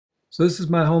So this is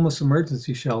my homeless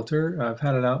emergency shelter. I've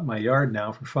had it out in my yard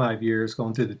now for 5 years,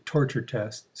 going through the torture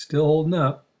test. Still holding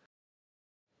up.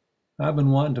 I've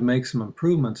been wanting to make some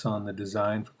improvements on the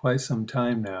design for quite some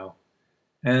time now.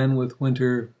 And with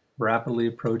winter rapidly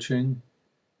approaching,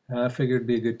 I figured it'd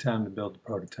be a good time to build the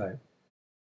prototype.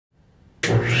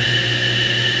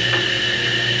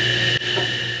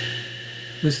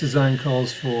 This design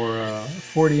calls for a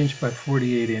 40-inch by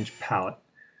 48-inch pallet.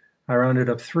 I rounded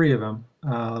up 3 of them.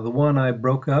 The one I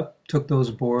broke up, took those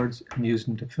boards and used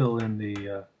them to fill in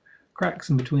the cracks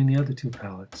in between the other 2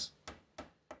 pallets.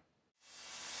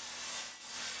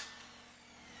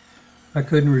 I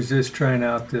couldn't resist trying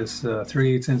out this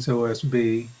 3/8 inch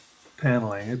OSB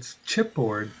paneling. It's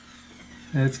chipboard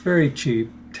and it's very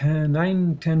cheap,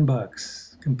 10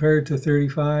 bucks compared to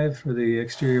 35 for the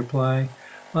exterior ply.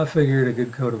 I figured a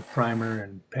good coat of primer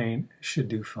and paint should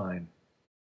do fine.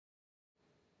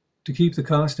 To keep the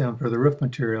cost down for the roof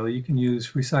material, you can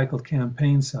use recycled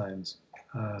campaign signs.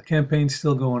 Campaign's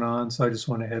still going on, so I just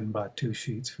went ahead and bought 2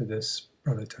 sheets for this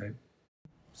prototype.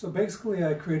 So basically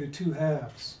I created 2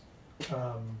 halves.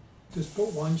 Just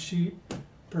put 1 sheet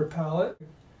per pallet.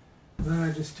 And then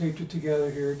I just taped it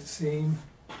together here at the seam.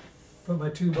 Put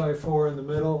my 2x4 in the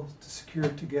middle to secure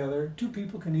it together. 2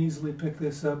 people can easily pick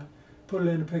this up, put it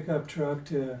in a pickup truck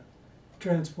to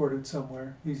transport it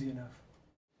somewhere, easy enough.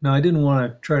 Now I didn't want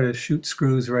to try to shoot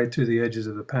screws right through the edges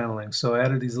of the paneling, so I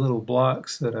added these little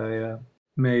blocks that I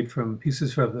made from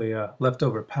pieces from the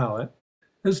leftover pallet.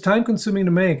 It was time consuming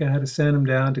to make. I had to sand them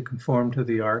down to conform to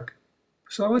the arc.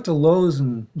 So I went to Lowe's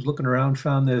and was looking around,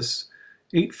 found this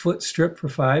 8-foot strip for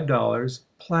 $5,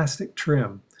 plastic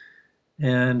trim.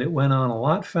 And it went on a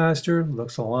lot faster,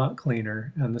 looks a lot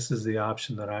cleaner, and this is the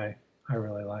option that I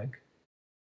really like.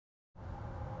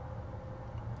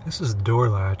 This is the door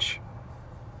latch.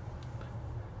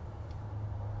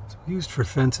 It's used for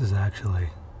fences actually.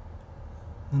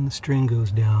 Then the string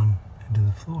goes down into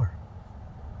the floor.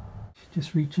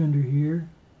 Just reach under here,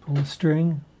 pull the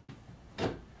string.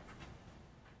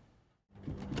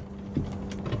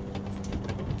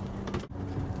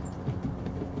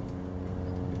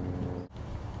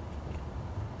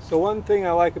 So one thing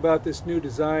I like about this new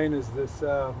design is this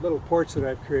little porch that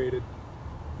I've created.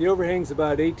 The overhang's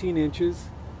about 18 inches.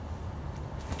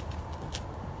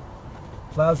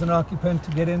 Allows an occupant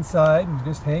to get inside and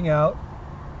just hang out,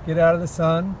 get out of the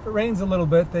sun. If it rains a little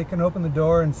bit, they can open the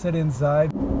door and sit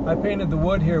inside. I painted the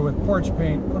wood here with porch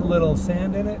paint, put a little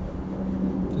sand in it,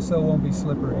 just so it won't be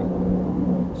slippery.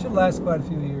 It should last quite a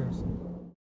few years.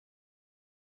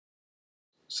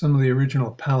 Some of the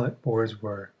original pallet boards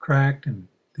were cracked, and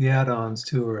the add-ons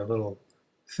too are a little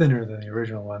thinner than the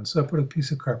original ones, so I put a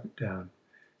piece of carpet down.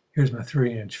 Here's my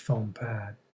 3-inch foam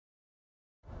pad.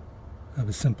 I have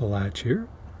a simple latch here.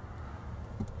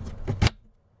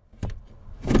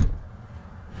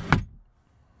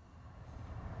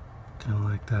 Kind of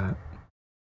like that.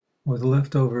 With the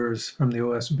leftovers from the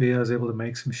OSB, I was able to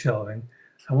make some shelving.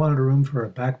 I wanted a room for a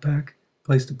backpack,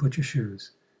 place to put your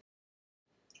shoes.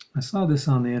 I saw this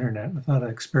on the internet and I thought I'd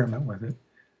experiment with it.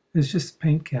 It's just a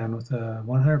paint can with a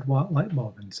 100-watt light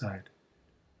bulb inside.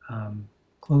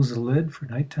 Close the lid for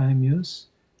nighttime use,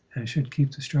 and it should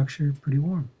keep the structure pretty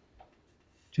warm.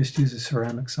 Just use a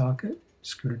ceramic socket,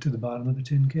 screw it to the bottom of the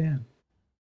tin can.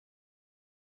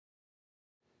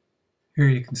 Here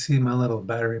you can see my little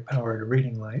battery-powered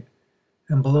reading light,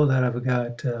 and below that I've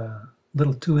got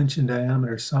little 2-inch in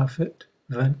diameter soffit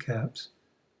vent caps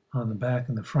on the back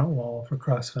and the front wall for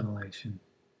cross ventilation.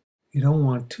 You don't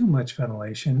want too much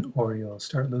ventilation or you'll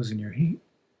start losing your heat.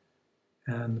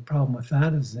 And the problem with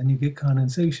that is then you get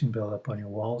condensation buildup on your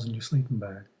walls and your sleeping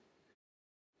bag.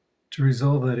 To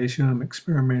resolve that issue, I'm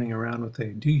experimenting around with a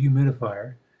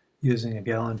dehumidifier using a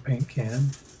gallon paint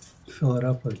can. Fill it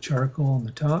up with charcoal on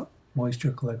the top,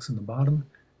 moisture collects on the bottom,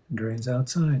 and drains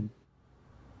outside.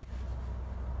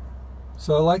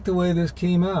 So I like the way this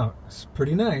came out. It's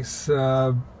pretty nice.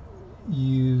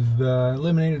 You've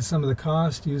eliminated some of the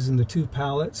cost using the 2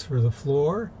 pallets for the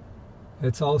floor.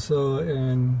 It's also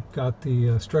got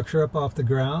the structure up off the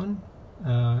ground,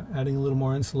 adding a little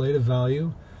more insulative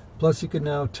value. Plus you can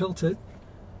now tilt it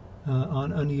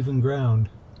on uneven ground.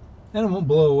 And it won't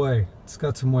blow away. It's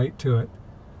got some weight to it.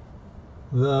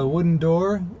 The wooden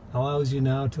door allows you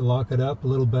now to lock it up a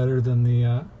little better than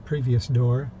the previous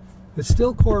door. It's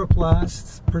still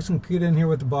coroplast. A person could get in here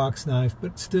with a box knife,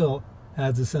 but still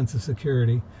adds a sense of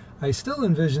security. I still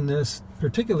envision this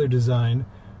particular design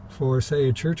for, say,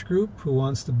 a church group who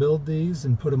wants to build these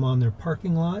and put them on their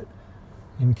parking lot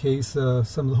in case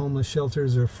some of the homeless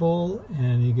shelters are full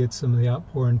and you get some of the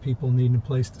outpouring people needing a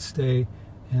place to stay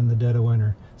in the dead of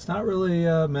winter. It's not really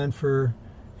meant for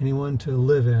anyone to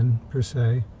live in, per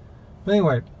se. But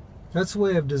anyway, that's the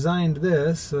way I've designed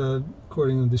this,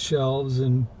 according to the shelves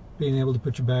and being able to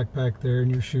put your backpack there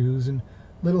and your shoes and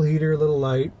little heater, little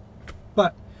light.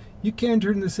 But you can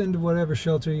turn this into whatever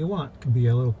shelter you want. It could be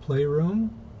a little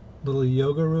playroom, little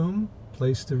yoga room,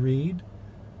 place to read,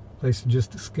 place to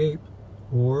just escape,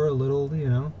 or a little, you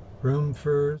know, room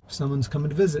for someone's coming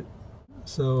to visit.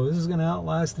 So this is going to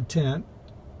outlast a tent.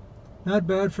 Not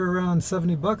bad for around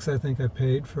 70 bucks I think I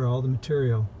paid for all the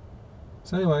material.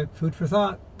 So anyway, food for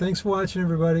thought. Thanks for watching,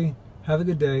 everybody. Have a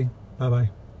good day.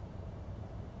 Bye-bye.